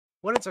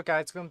What is up,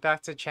 guys? Welcome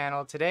back to the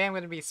channel. Today I'm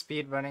going to be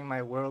speed running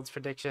my Worlds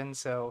prediction,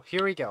 so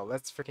here we go.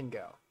 Let's freaking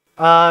go.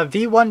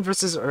 V1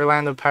 versus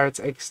Orlando Pirates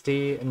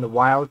XD in the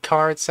wild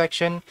card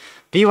section.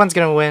 V1's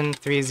going to win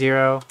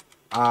 3-0,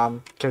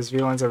 because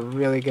V1's a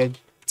really good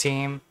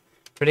team.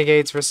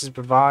 Renegades versus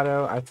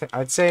Bravado,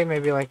 I'd say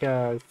maybe like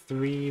a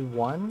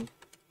 3-1.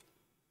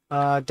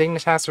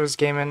 Dignitas versus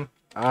Gaiman,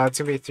 it's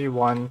going to be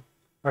 3-1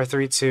 or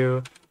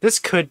 3-2. This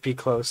could be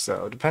close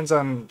though. Depends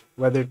on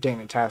whether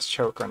Dignitas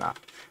choke or not.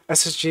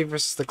 SSG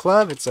versus the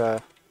club, it's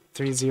a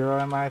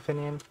 3-0 in my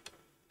opinion.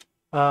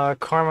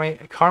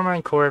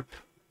 Carmine Corp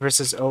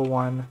versus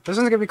O1. This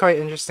one's gonna be quite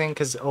interesting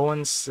because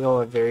O1's still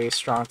a very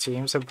strong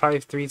team, so probably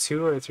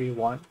 3-2 or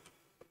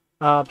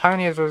 3-1.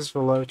 Pioneers versus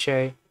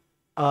Veloce.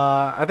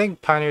 I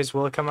think Pioneers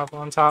will come up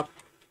on top.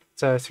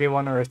 It's a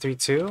 3-1 or a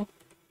 3-2.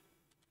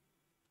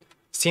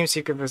 Team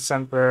Secret versus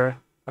Semper.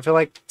 I feel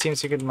like Team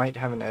Secret might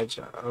have an edge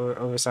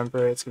over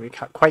Semper. It's going to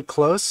be quite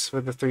close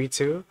with the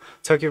 3-2.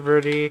 Tokyo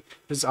Verde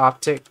versus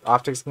Optic.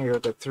 Optic's going to go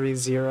with the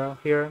 3-0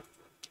 here.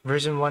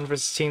 Version 1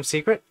 versus Team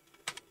Secret.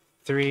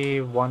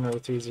 3-1 or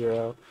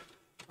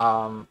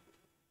 3-0.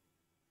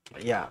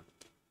 Yeah.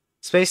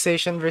 Space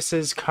Station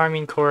versus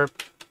Carmine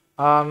Corp.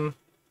 Carmine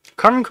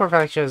Corp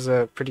actually has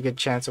a pretty good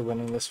chance of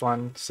winning this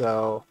one,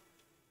 so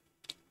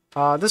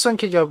this one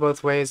could go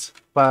both ways,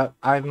 but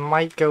I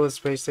might go with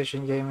Space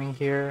Station Gaming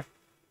here.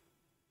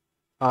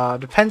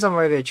 Depends on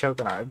where they choke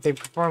or not. If they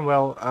perform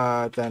well,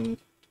 then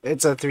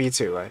it's a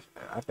 3-2,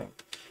 I think.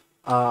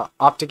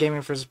 Optic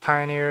Gaming versus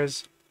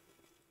Pioneers.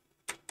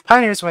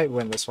 Pioneers might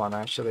win this one,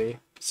 actually.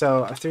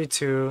 So, a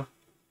 3-2.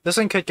 This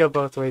one could go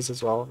both ways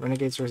as well.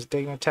 Renegades versus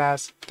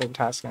Dignitas.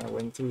 Dignitas gonna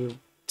win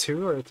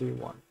 3-2 or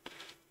 3-1.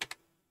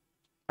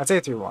 I'd say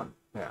 3-1,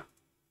 yeah.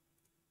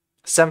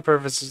 Semper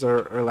versus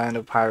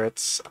Orlando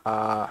Pirates.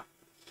 I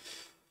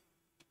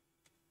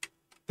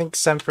think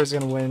Semper's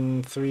gonna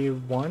win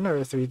 3-1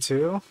 or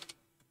 3-2.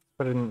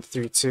 Put it in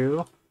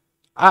 3-2.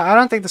 I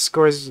don't think the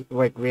scores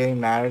like really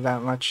matter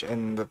that much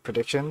in the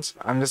predictions.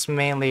 I'm just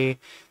mainly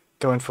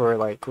going for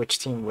like which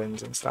team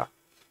wins and stuff.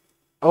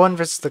 Owen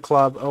versus the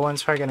club.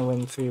 Owen's probably gonna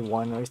win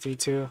 3-1 or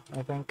 3-2,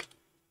 I think.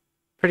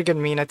 Pretty good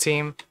Mina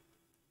team.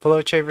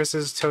 Veloce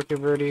versus Tokyo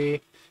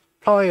Verde.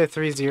 Probably a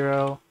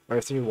 3-0 or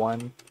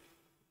 3-1.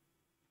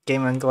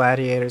 Game on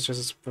Gladiators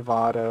versus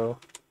Bravado.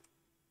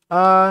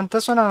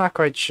 This one I'm not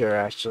quite sure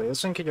actually.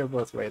 This one could go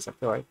both ways, I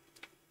feel like.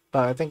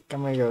 But I think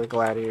I'm gonna go with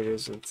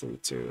Gladiators with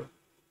 3-2.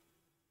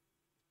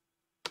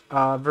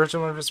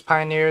 Version 1 versus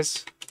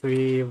Pioneers,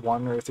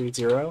 3-1 or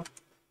 3-0.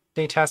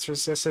 Dignitas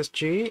versus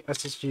SSG.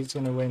 SSG is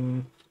gonna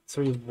win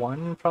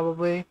 3-1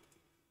 probably.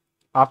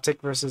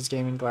 Optic versus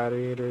Gaming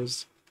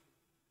Gladiators.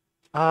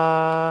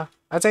 I'd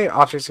say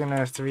Optic's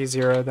gonna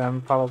 3-0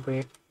 them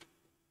probably.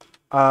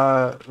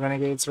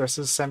 Renegades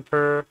versus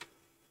Semper.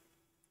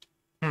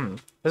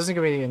 This is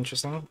gonna be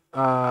interesting.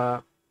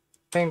 I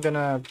think I'm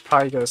gonna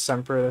probably go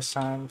Semper this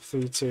time,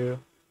 3-2.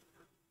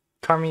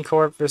 Carmine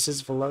Corp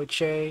versus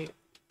Veloce,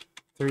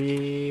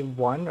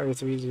 3-1 or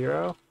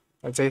 3-0.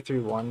 I'd say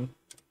 3-1.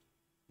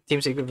 Team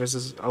Secret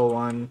versus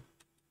O1,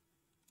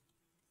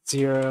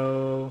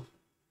 0.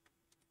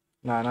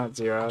 No, not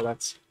 0.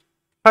 That's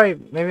probably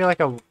maybe like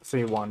a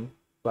 3-1,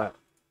 but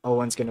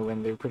O1's gonna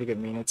win. They're a pretty good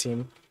Mina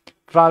team.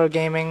 Bravado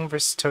Gaming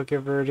versus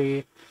Tokyo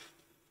Verde.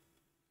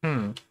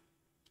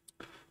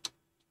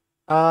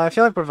 I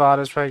feel like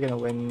Bravado's probably gonna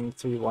win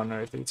 3-1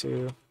 or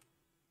 3-2.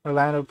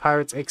 Orlando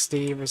Pirates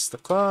XD versus the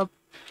club.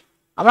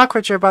 I'm not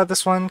quite sure about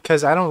this one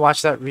because I don't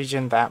watch that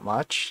region that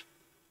much.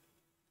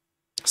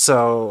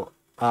 So,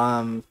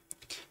 I'm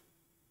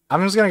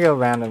just gonna go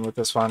random with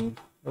this one.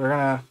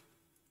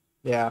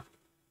 Yeah.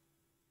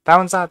 That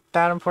one's not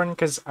that important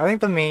because I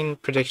think the main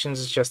predictions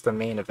is just the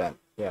main event.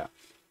 Yeah.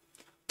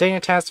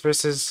 Dignitas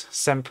versus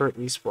Semper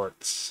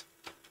Esports.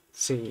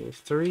 Let's see,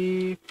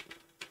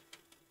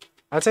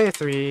 I'd say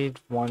 3-1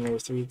 or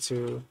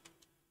 3-2.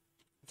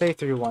 I'd say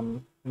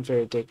 3-1 in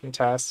very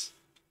Dignitas.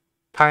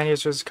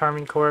 Pioneers versus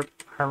Carmine Corp.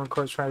 Carmine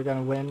Corp's probably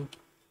gonna win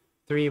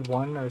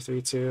 3-1 or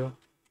 3-2. I'd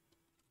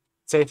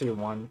say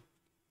 3-1.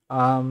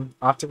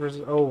 Optic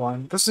versus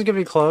O1. This is gonna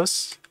be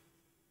close.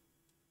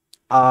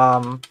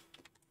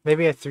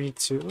 Maybe a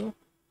 3-2.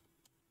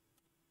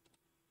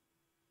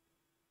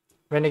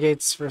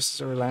 Renegades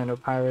versus Orlando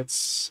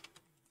Pirates.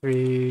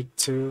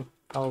 3-2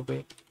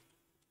 probably.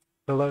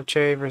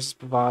 Veloce versus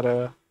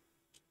Bravado.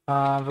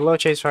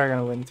 Veloce's probably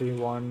gonna win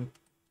 3-1.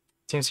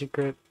 Team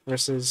Secret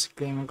versus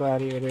Game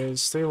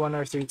Gladiators. 3-1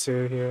 or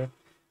 3-2 here.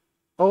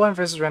 O1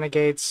 versus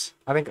Renegades.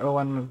 I think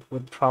O1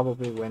 would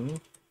probably win.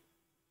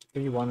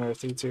 3-1 or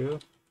 3-2.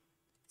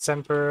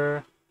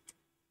 Semper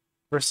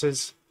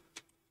versus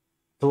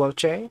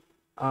Veloce.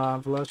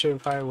 Veloce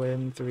would probably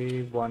win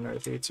 3-1 or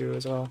 3-2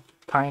 as well.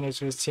 Pioneers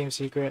versus Team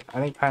Secret. I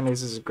think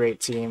Pioneers is a great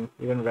team.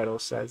 Even Riddle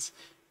says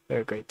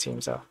they're a great team,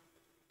 so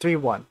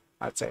 3-1,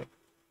 I'd say.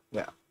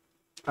 Yeah.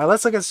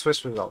 Let's look at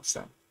Swiss results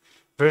then.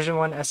 Version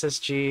 1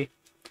 SSG,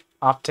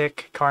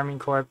 Optic, Carmine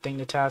Corp,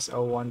 Dignitas,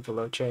 O1,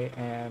 Veloce,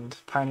 and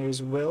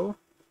Pioneers will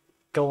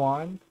go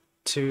on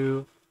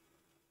to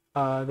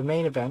the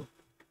main event.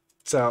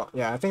 So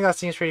yeah, I think that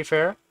seems pretty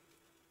fair.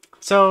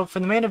 So for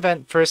the main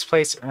event, first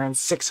place earns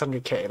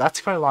 600K.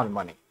 That's quite a lot of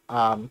money.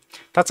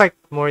 That's like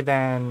more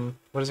than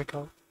what is it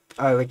called?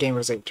 The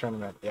Gamers 8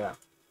 tournament. Yeah.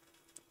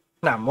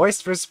 Now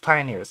Moist versus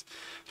Pioneers.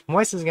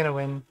 Moist is gonna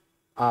win,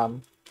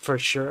 for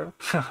sure.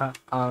 They're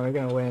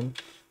gonna win,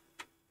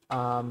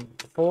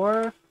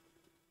 4-1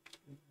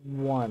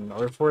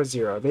 or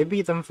 4-0. They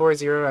beat them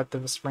 4-0 at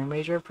the Spring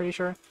Major, pretty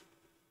sure.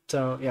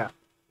 So yeah,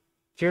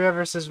 Furia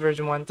versus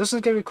Virgin One. This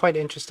is gonna be quite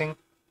interesting.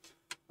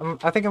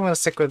 I think I'm gonna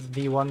stick with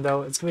V1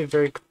 though. It's gonna be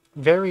very,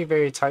 very,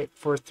 very tight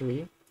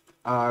 4-3.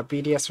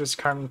 BDS versus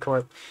Carmen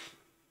Corp.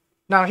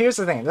 Now here's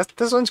the thing.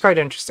 This one's quite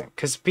interesting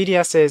because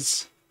BDS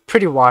is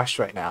pretty washed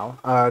right now.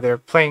 They're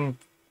playing,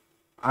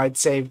 I'd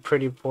say,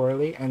 pretty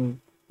poorly, and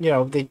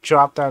they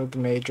dropped out of the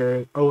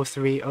major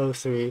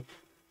 0-3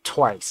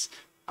 twice.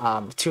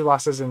 2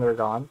 losses and they're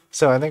gone.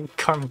 So I think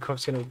Carmen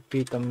Corp's gonna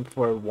beat them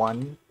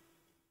 4-1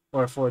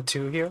 or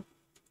 4-2 here.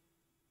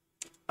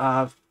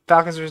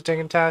 Falcons versus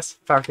Dignitas.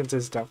 Falcons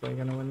is definitely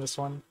gonna win this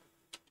one.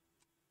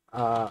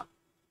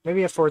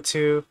 Maybe a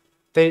 4-2.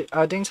 They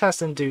Dignitas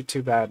didn't do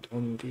too bad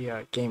in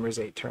the Gamers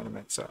 8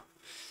 tournament, so.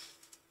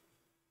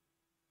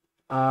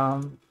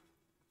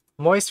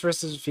 Moist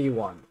versus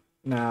V1.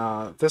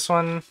 Now this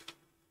one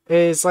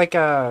is like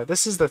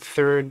this is the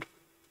third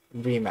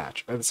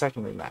rematch or the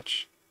second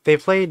rematch. They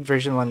played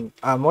version 1.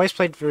 Moist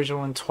played version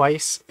 1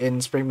 twice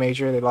in Spring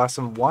Major. They lost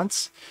them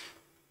once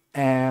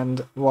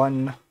and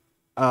won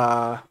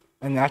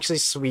and actually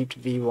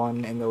sweeped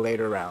V1 in the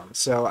later round.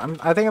 So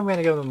I think I'm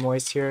gonna go with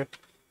Moist here.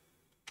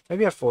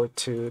 Maybe a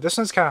 4-2. This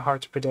one's kind of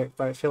hard to predict,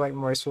 but I feel like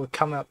Moist will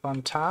come up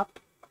on top.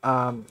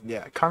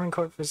 Yeah, Carmen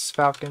Court versus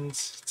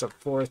Falcons. It's a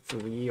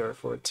 4-3 or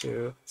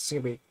 4-2. It's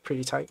gonna be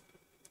pretty tight.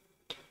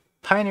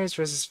 Pioneers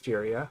versus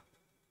Furia.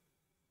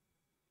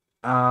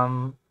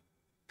 I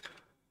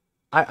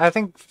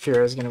think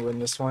Furia is gonna win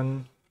this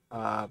one.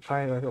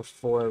 Probably like a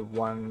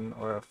 4-1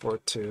 or a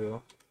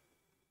 4-2.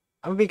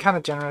 I'm gonna be kind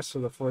of generous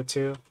with a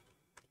 4-2.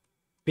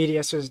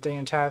 BDS versus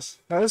Dignitas.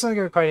 Now this one's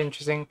gonna be quite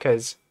interesting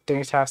because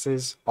Dignitas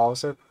is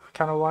also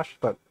kind of washed,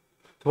 but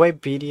the way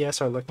BDS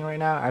are looking right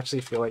now, I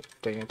actually feel like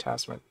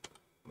Dignitas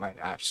might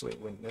actually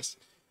win this.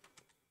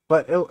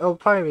 But it'll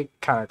probably be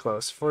kind of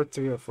close,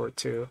 4-3 or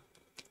 4-2.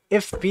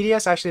 If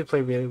BDS actually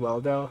play really well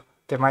though,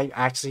 they might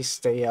actually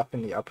stay up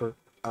in the upper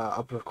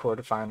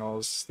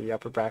quarterfinals, the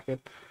upper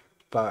bracket.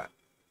 But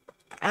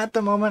at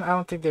the moment, I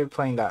don't think they're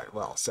playing that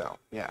well. So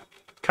yeah,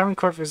 Carmen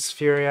Corp versus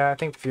Furia. I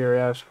think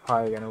Furia is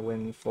probably gonna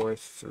win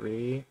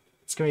 4-3.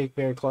 It's gonna be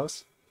very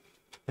close.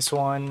 This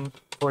one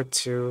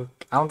 4-2.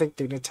 I don't think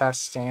Dignitas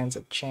stands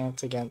a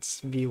chance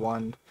against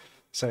V1.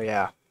 So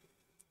yeah,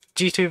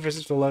 G2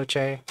 versus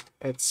Veloce.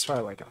 It's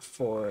probably like a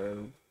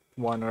 4-1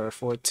 or a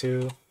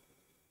 4-2.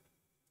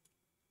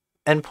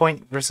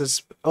 Endpoint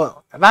versus,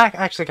 well, that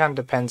actually kind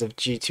of depends if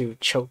G2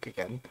 choke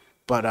again,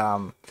 but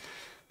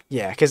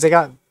yeah, because they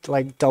got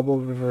like double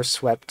reverse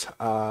swept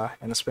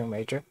in the Spring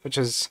Major, which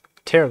is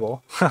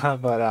terrible.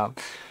 But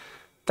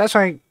that's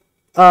why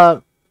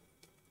I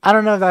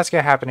don't know if that's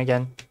gonna happen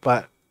again,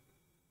 but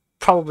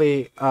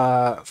probably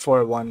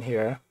 4-1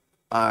 here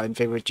in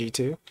favor of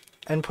G2.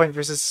 Endpoint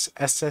versus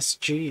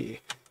SSG.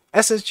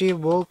 SSG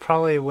will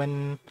probably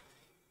win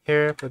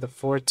here for the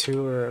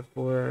 4-2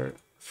 or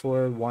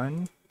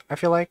 4-1. I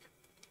feel like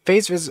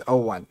FaZe versus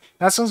 0-1.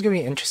 That one's gonna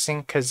be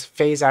interesting because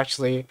FaZe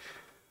actually,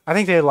 I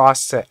think they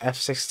lost to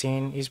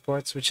F16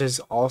 Esports, which is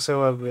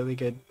also a really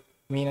good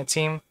MENA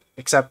team,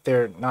 except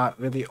they're not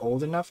really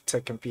old enough to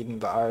compete in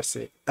the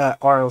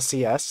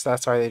RLCS.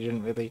 That's why they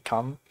didn't really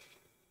come.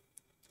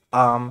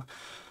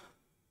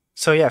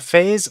 So yeah,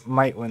 FaZe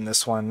might win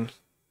this one.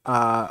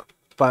 But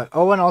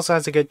 0-1 also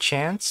has a good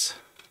chance.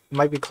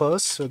 Might be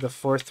close with a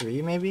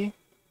 4-3 maybe.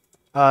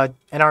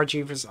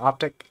 NRG versus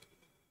Optic.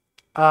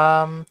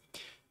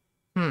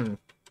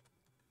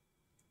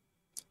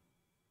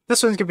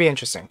 This one's gonna be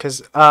interesting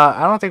because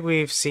I don't think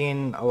we've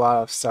seen a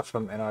lot of stuff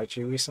from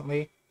NRG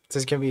recently. This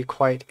is gonna be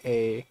quite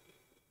a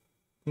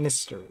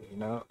mystery,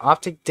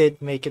 Optic did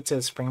make it to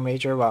the Spring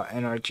Major while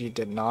NRG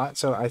did not,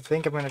 so I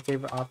think I'm gonna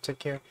favor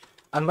Optic here,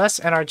 unless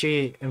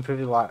NRG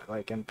improved a lot,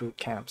 like in boot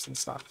camps and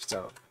stuff.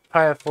 So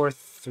probably a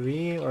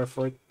 4-3 or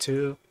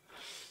 4-2.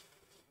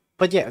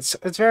 But yeah,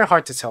 it's very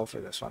hard to tell for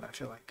this one. I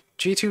feel like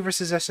G2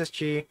 versus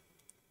SSG.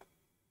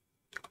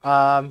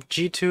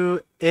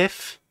 G2,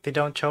 if they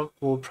don't choke,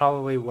 will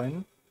probably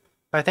win.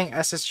 But I think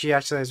SSG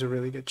actually has a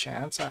really good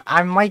chance.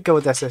 I might go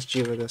with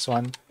SSG with this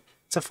one.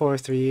 It's a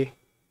 4-3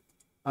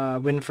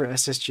 win for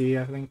SSG,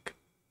 I think.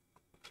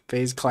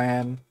 FaZe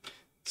Clan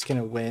is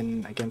gonna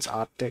win against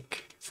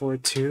Optic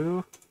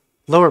 4-2.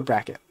 Lower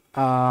bracket.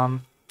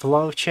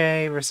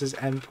 Veloce versus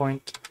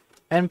Endpoint.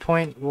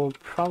 Endpoint will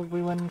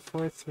probably win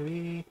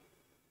 4-3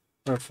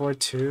 or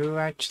 4-2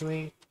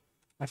 actually.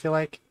 I feel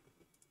like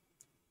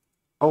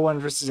 0-1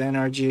 versus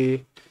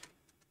NRG.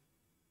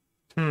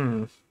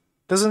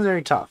 This one's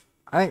very tough.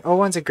 I think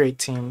 0-1's a great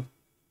team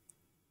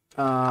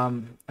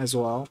as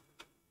well.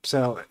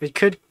 So it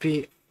could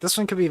be, this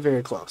one could be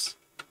very close.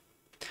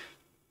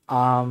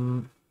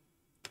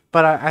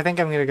 But I think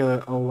I'm going to go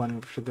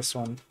 0-1 for this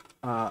one.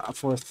 A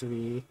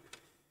 4-3.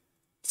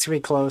 It's going to be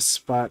close,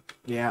 but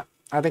yeah.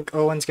 I think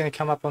 0-1's going to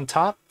come up on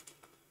top.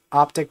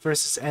 Optic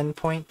versus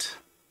Endpoint.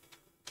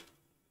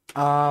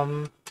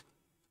 I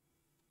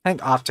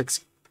think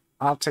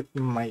Optic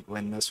might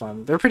win this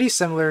one. They're pretty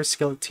similar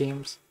skilled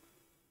teams.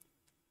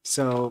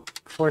 So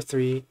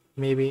 4-3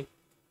 maybe.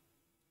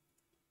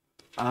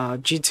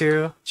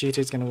 G2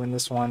 is gonna win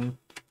this one.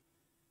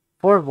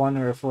 4-1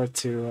 or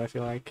 4-2, I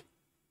feel like.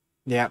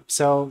 Yeah,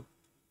 so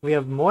we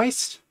have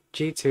Moist,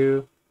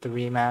 G2, the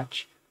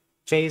rematch,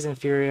 FaZe and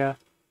Furia,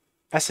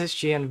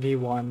 SSG and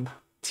V1,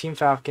 Team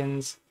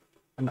Falcons,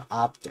 and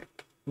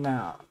Optic.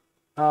 Now,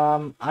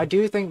 I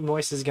do think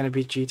Moist is gonna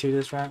beat G2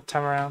 this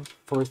time around,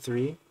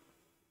 4-3.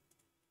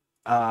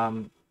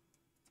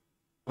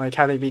 Like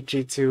how they beat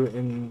G2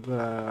 in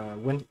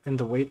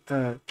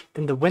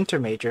the winter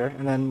major,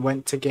 and then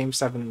went to Game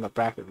 7 in the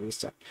bracket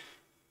reset.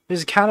 It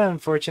was kind of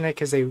unfortunate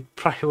because they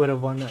probably would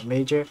have won that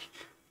major.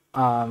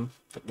 But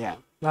yeah,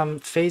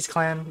 FaZe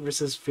Clan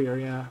versus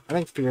Furia. I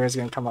think Furia is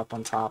gonna come up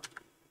on top.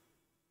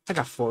 Like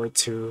a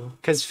 4-2,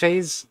 because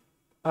FaZe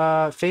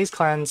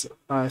Clan's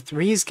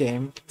threes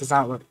game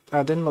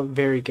didn't look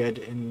very good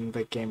in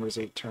the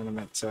Gamers 8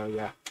 tournament. So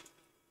yeah.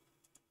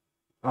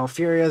 Well,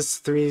 Furia's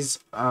threes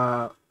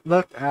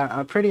look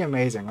pretty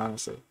amazing,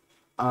 honestly.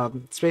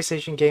 Space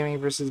Station Gaming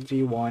versus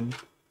V1. I'm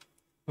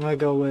gonna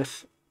go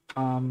with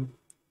I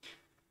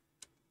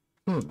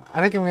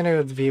think I'm gonna go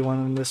with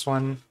V1 in this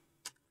one.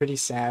 Pretty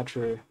sad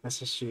for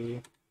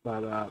SSG,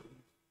 but I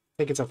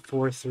think it's a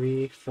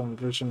 4-3 from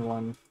version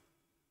 1.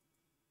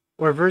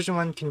 Or version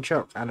 1 can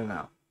choke, I don't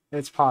know.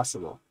 It's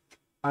possible.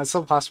 It's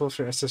still possible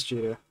for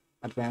SSG to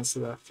advance to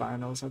the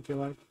finals, I feel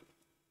like.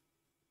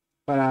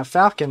 But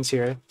Falcons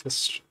here, the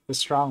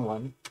strong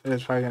one,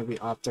 is probably going to be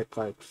Optic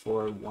like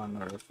 4-1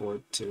 or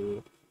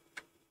 4-2.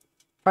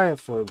 Probably a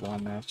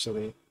 4-1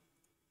 actually.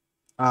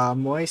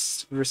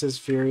 Moist versus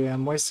Furia.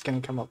 Moist is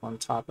going to come up on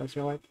top, I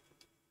feel like.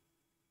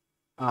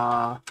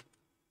 A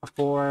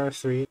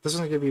 4-3. This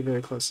one's going to be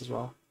very close as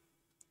well.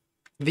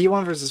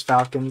 V1 versus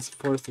Falcons.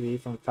 4-3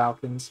 from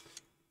Falcons.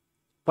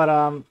 But,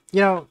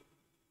 you know,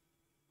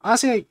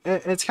 honestly,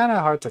 it's kind of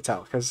hard to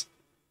tell, because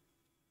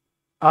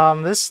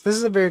this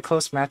is a very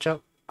close matchup.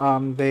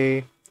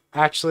 They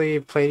actually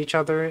played each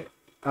other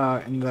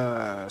in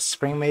the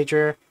spring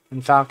major,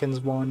 and Falcons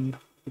won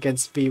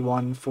against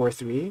V1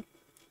 4-3.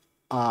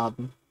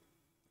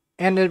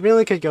 And it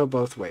really could go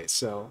both ways.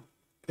 So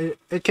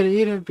it could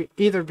either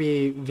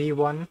be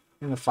V1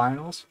 in the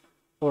finals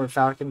or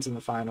Falcons in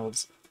the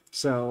finals.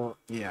 So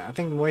yeah, I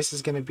think Moist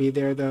is gonna be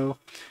there though,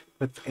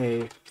 with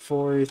a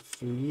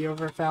 4-3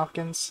 over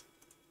Falcons.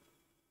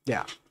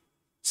 Yeah.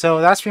 So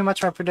that's pretty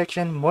much my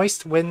prediction.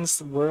 Moist wins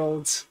the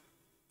Worlds.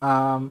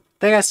 Thank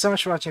you guys so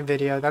much for watching the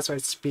video. That's my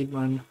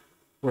speedrun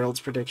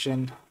Worlds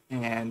prediction.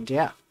 And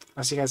yeah,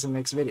 I'll see you guys in the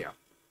next video.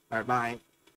 Alright, bye.